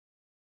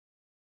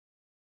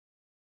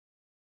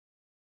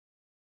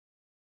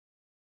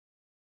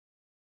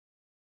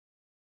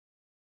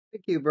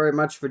Thank you very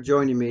much for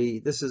joining me.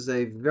 This is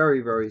a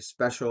very, very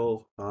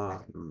special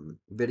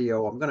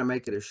video. I'm going to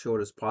make it as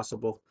short as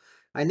possible.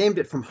 I named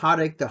it From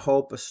Heartache to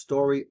Hope, a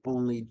story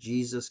only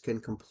Jesus can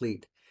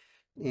complete.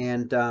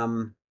 And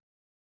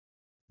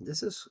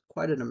this is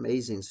quite an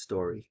amazing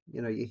story.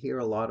 You know, you hear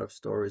a lot of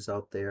stories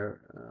out there,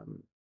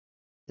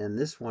 and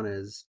this one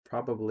is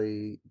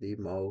probably the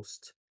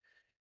most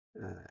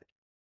uh,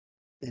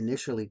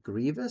 initially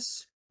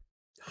grievous,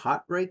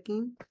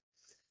 heartbreaking.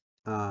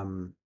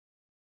 Um,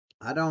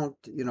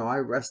 I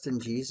rest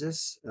in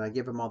Jesus and I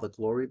give him all the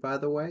glory, by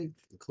the way,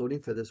 including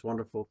for this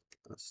wonderful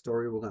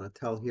story we're going to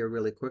tell here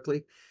really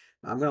quickly.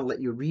 I'm going to let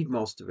you read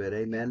most of it.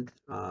 Amen.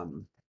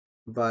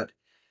 But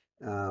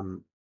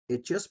um,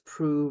 it just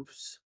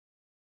proves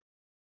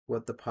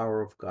what the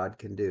power of God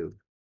can do.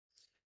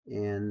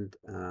 And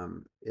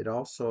it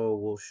also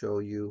will show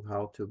you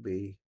how to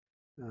be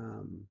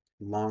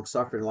long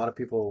suffering. A lot of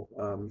people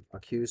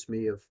accuse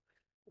me of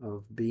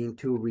being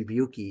too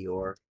rebuky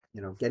or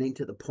getting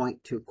to the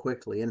point too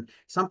quickly. And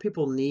some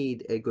people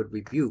need a good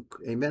rebuke.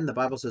 Amen. The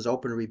Bible says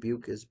open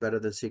rebuke is better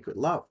than secret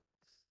love.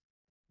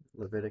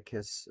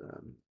 Leviticus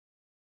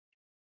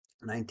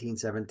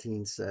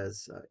 19:17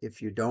 says,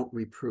 if you don't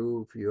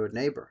reprove your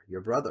neighbor,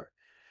 your brother,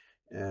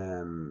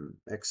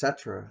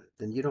 etc.,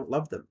 then you don't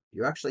love them.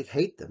 You actually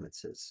hate them, it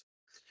says.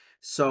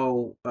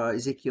 So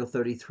Ezekiel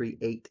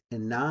 33:8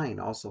 and 9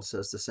 also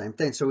says the same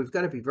thing. So we've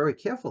got to be very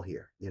careful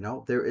here.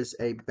 There is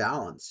a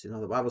balance.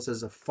 The Bible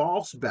says a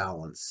false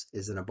balance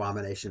is an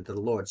abomination to the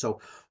Lord. So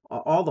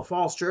all the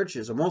false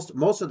churches, or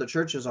most of the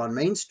churches on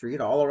Main Street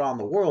all around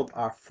the world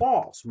are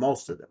false,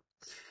 most of them.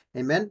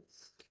 Amen.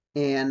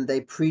 And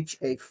they preach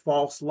a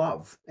false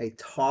love, a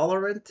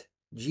tolerant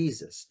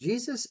Jesus.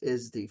 Jesus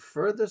is the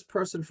furthest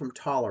person from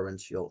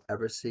tolerance you'll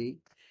ever see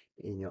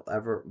and you'll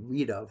ever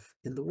read of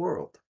in the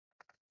world.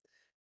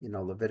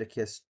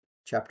 Leviticus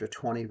chapter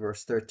 20,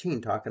 verse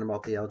 13, talking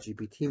about the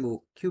LGBTQ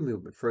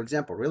movement. For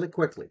example, really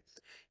quickly,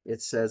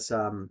 it says,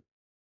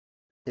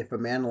 if a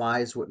man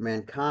lies with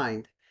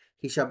mankind,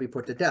 he shall be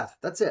put to death.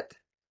 That's it.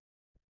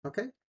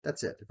 Okay?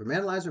 That's it. If a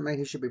man lies with man,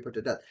 he should be put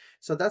to death.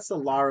 So that's the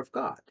law of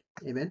God.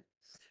 Amen?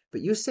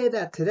 But you say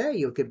that today,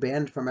 you'll get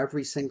banned from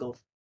every single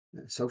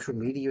social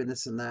media and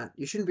this and that.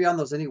 You shouldn't be on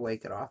those anyway.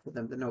 Get off of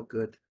them. They're no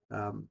good.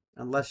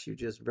 Unless you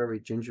just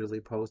very gingerly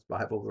post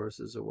Bible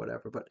verses or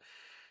whatever. But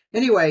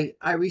anyway,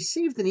 I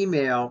received an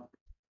email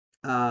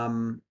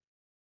a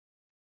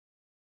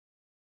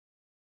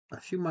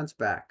few months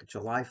back,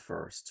 July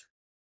 1st,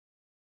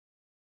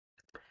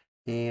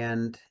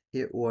 and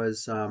it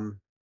was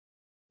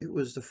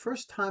the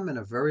first time in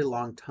a very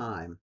long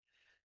time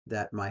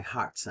that my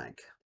heart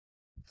sank.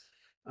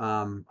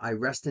 I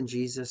rest in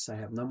Jesus. I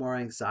have no more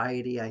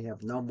anxiety. I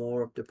have no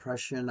more of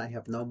depression. I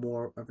have no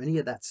more of any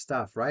of that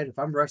stuff, right? If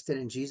I'm rested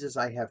in Jesus,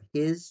 I have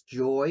his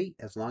joy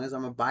as long as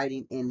I'm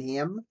abiding in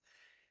him.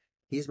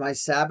 He's my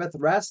Sabbath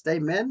rest.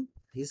 Amen.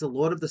 He's the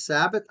Lord of the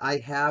Sabbath. I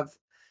have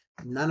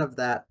none of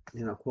that,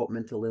 quote,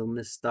 mental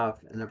illness stuff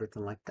and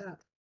everything like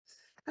that.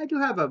 I do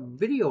have a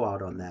video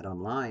out on that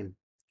online.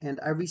 And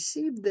I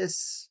received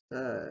this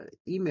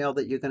email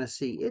that you're going to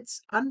see.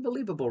 It's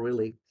unbelievable,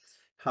 really,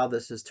 how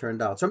this has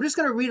turned out. So I'm just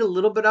going to read a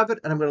little bit of it,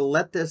 and I'm going to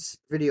let this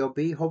video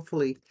be.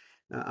 Hopefully,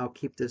 I'll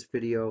keep this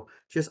video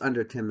just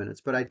under 10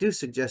 minutes. But I do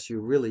suggest you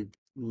really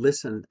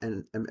listen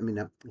and,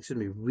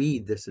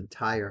 read this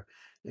entire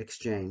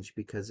exchange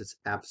because it's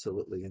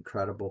absolutely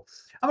incredible.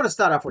 I'm going to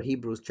start off with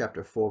Hebrews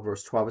chapter 4,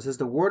 verse 12. It says,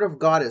 the word of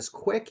God is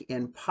quick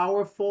and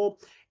powerful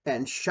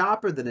and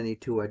sharper than any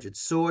two-edged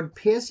sword,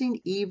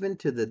 piercing even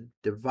to the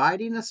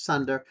dividing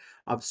asunder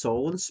of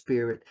soul and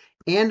spirit,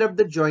 and of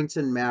the joints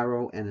and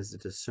marrow, and is a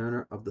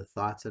discerner of the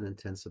thoughts and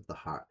intents of the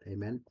heart.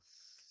 Amen.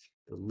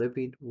 The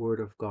living word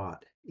of God.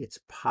 It's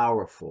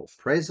powerful.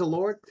 Praise the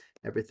Lord.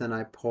 Everything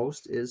I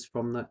post is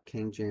from the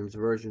King James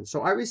Version.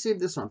 So I received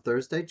this on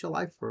Thursday,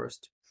 July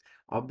 1st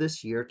of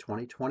this year,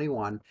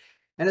 2021.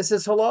 And it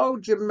says, hello,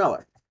 Jim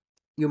Miller.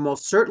 You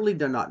most certainly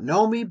do not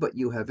know me, but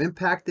you have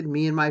impacted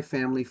me and my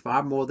family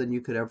far more than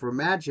you could ever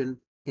imagine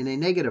in a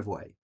negative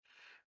way.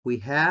 We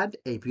had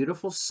a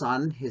beautiful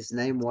son. His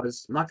name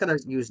was, I'm not going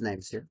to use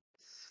names here.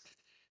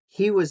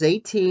 He was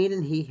 18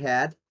 and he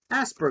had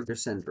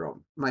Asperger's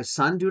syndrome. My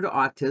son, due to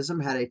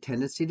autism, had a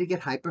tendency to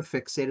get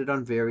hyperfixated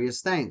on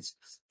various things.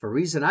 For a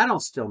reason I don't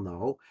still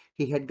know,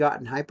 he had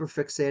gotten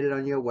hyperfixated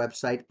on your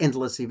website,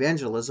 Endless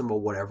Evangelism, or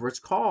whatever it's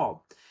called.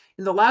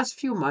 In the last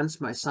few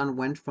months, my son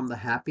went from the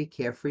happy,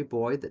 carefree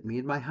boy that me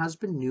and my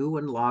husband knew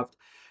and loved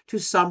to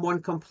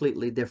someone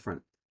completely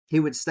different. He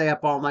would stay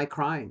up all night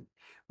crying.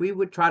 We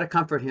would try to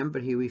comfort him,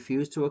 but he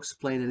refused to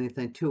explain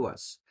anything to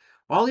us.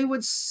 All he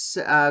would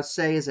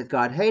say is that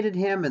God hated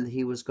him and that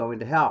he was going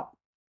to hell.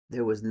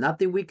 There was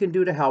nothing we could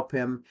do to help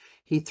him.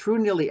 He threw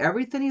nearly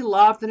everything he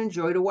loved and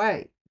enjoyed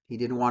away. He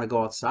didn't want to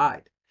go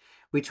outside.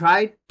 We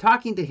tried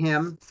talking to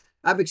him,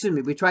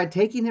 we tried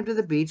taking him to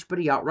the beach, but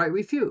he outright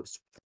refused,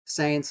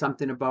 saying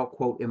something about,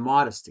 quote,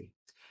 immodesty.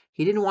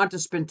 He didn't want to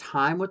spend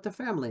time with the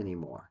family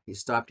anymore. He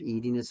stopped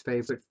eating his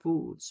favorite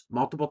foods.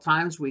 Multiple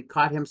times we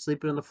caught him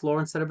sleeping on the floor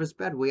instead of his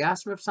bed. We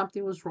asked him if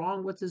something was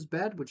wrong with his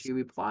bed, which he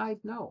replied,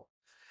 no.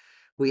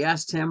 We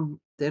asked him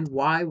then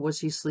why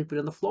was he sleeping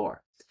on the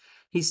floor?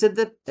 He said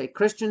that a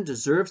Christian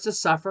deserves to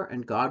suffer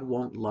and God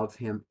won't love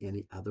him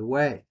any other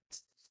way.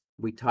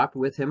 We talked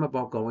with him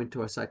about going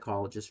to a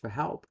psychologist for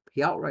help.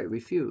 He outright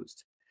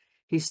refused.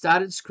 He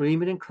started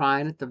screaming and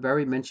crying at the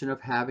very mention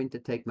of having to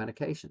take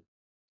medication.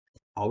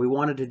 All we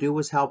wanted to do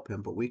was help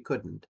him, but we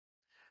couldn't.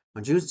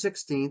 On June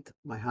 16th,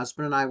 my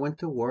husband and I went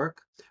to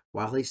work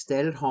while he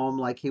stayed at home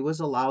like he was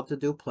allowed to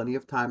do plenty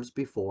of times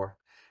before.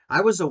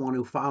 I was the one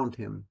who found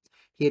him.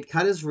 He had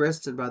cut his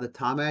wrist, and by the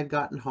time I had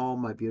gotten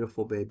home, my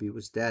beautiful baby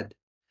was dead.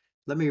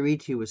 Let me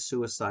read to you his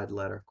suicide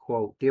letter.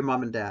 Quote, "Dear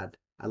Mom and Dad,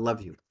 I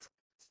love you,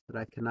 but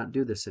I cannot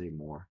do this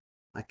anymore.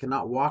 I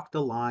cannot walk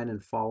the line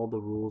and follow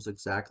the rules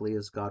exactly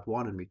as God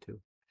wanted me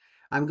to.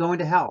 I'm going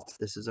to hell.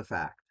 This is a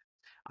fact.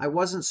 I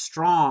wasn't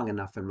strong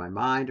enough in my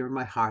mind or in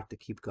my heart to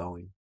keep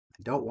going.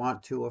 I don't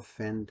want to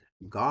offend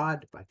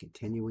God by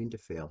continuing to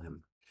fail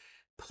him.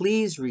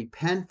 Please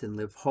repent and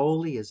live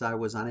holy as I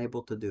was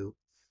unable to do.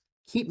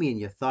 Keep me in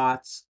your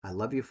thoughts. I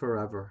love you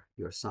forever,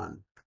 your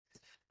son."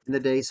 In the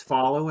days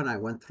following, I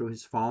went through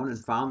his phone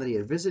and found that he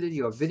had visited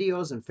your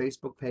videos and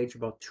Facebook page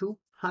about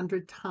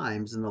 200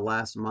 times in the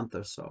last month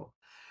or so.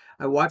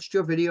 I watched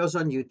your videos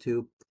on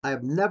YouTube. I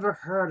have never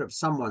heard of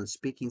someone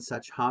speaking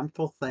such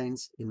harmful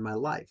things in my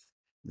life.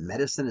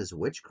 Medicine is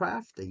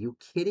witchcraft? Are you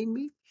kidding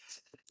me?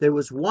 There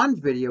was one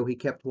video he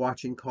kept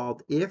watching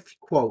called,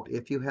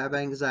 if you have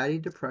anxiety,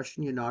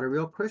 depression, you're not a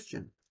real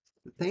Christian.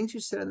 The things you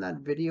said in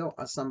that video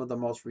are some of the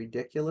most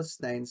ridiculous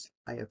things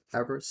I have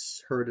ever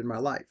heard in my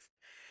life.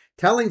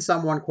 Telling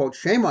someone, quote,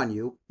 shame on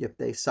you if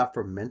they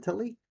suffer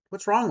mentally?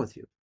 What's wrong with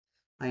you?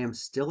 I am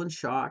still in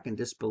shock and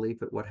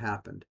disbelief at what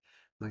happened.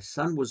 My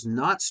son was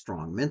not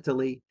strong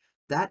mentally.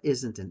 That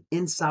isn't an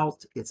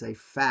insult, it's a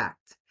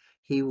fact.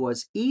 He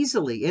was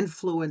easily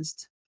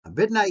influenced, a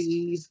bit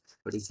naive,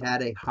 but he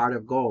had a heart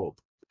of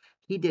gold.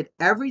 He did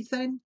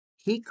everything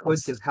he could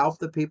to help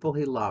the people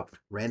he loved,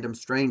 random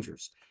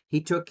strangers.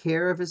 He took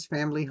care of his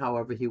family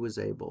however he was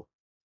able.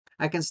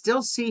 I can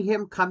still see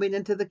him coming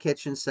into the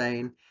kitchen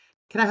saying,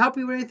 "Can I help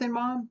you with anything,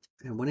 Mom?"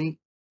 And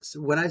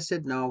when I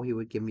said no, he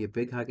would give me a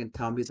big hug and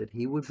tell me that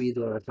he would be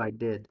there if I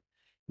did.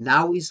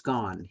 Now he's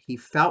gone. He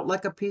felt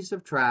like a piece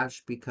of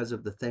trash because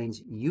of the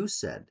things you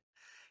said.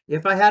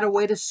 If I had a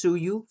way to sue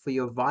you for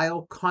your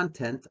vile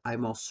content, I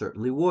most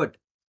certainly would.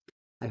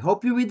 I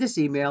hope you read this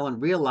email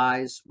and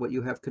realize what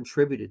you have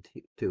contributed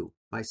to.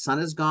 My son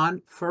is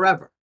gone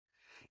forever,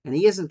 and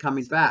he isn't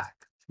coming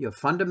back. Your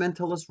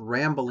fundamentalist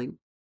rambling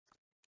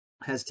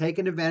has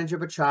taken advantage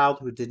of a child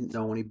who didn't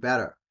know any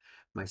better.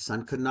 My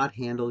son could not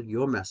handle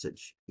your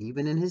message.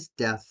 Even in his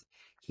death,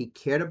 he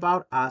cared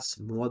about us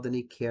more than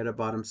he cared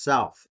about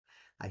himself.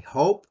 I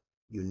hope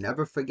you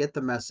never forget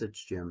the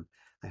message, Jim.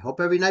 I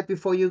hope every night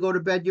before you go to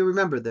bed you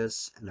remember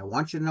this, and I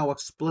want you to know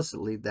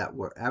explicitly that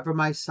wherever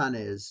my son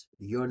is,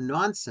 your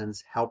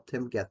nonsense helped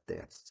him get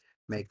there.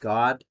 May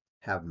God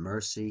have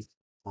mercy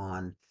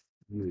on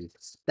you.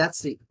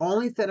 That's the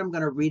only thing I'm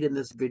going to read in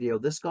this video.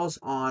 This goes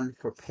on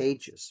for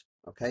pages,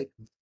 okay?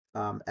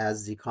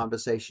 As the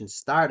conversation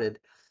started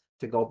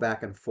to go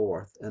back and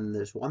forth. And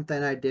there's one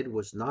thing I did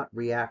was not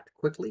react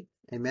quickly.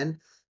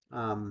 Amen.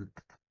 Um,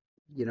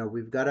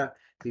 we've got to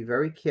be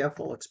very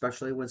careful,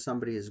 especially when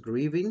somebody is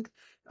grieving,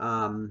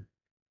 um,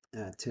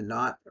 to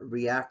not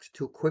react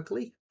too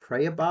quickly.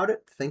 Pray about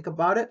it, think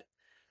about it,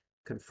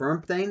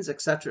 confirm things,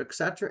 etc.,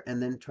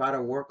 and then try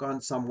to work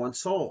on someone's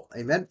soul.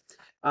 Amen.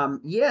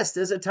 Yes,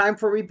 there's a time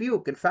for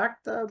rebuke. In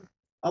fact,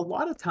 a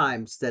lot of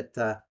times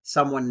that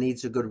someone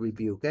needs a good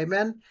rebuke.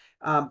 Amen.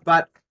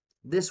 But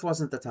this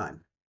wasn't the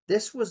time.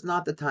 This was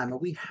not the time.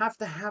 And we have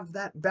to have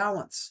that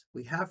balance.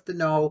 We have to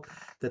know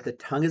that the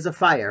tongue is a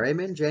fire.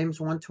 Amen. James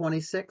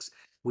 1:26.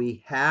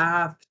 We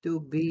have to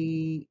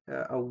be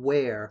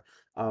aware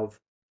of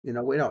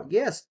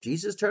yes,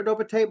 Jesus turned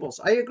over tables.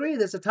 I agree.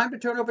 There's a time to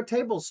turn over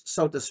tables,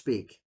 so to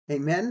speak.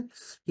 Amen.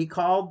 He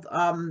called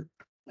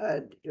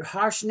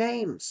harsh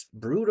names,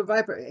 brood of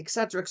viper,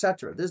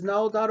 etc. There's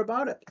no doubt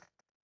about it.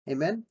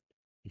 Amen.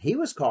 He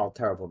was called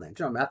terrible names.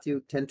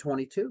 Matthew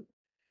 10:22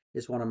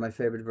 is one of my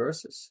favorite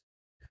verses.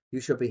 You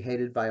shall be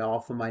hated by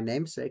all for my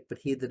name's sake, but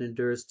he that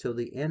endures till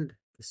the end,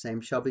 the same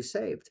shall be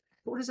saved.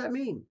 What does that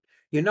mean?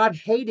 You're not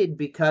hated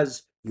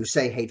because you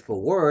say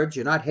hateful words.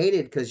 You're not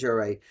hated because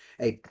you're a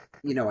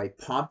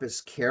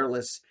pompous,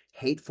 careless,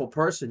 hateful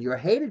person. You're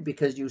hated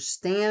because you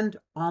stand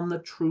on the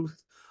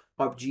truth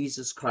of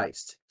Jesus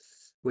Christ,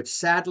 which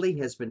sadly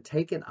has been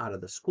taken out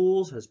of the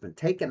schools, has been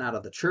taken out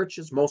of the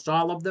churches, most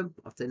all of them,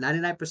 up to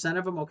 99%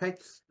 of them, okay?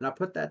 And I'll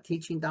put that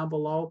teaching down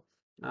below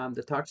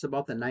that talks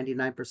about the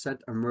 99%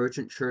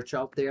 emergent church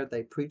out there.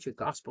 They preach a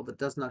gospel that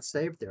does not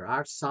save. There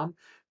are some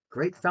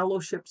great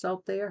fellowships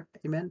out there,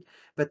 amen,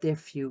 but they're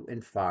few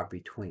and far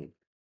between.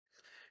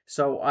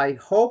 So I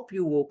hope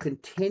you will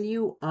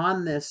continue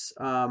on this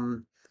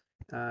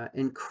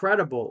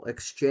incredible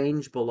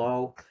exchange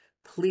below.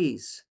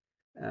 Please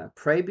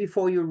Pray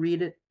before you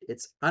read it.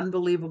 It's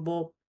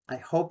unbelievable. I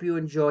hope you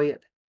enjoy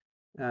it.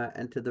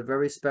 And to the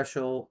very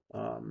special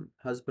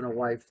husband or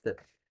wife that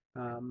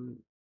um,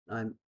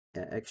 I'm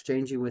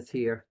exchanging with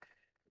here,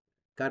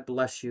 God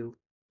bless you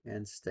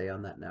and stay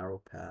on that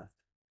narrow path.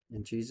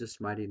 In Jesus'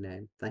 mighty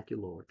name, thank you,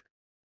 Lord.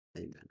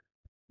 Amen.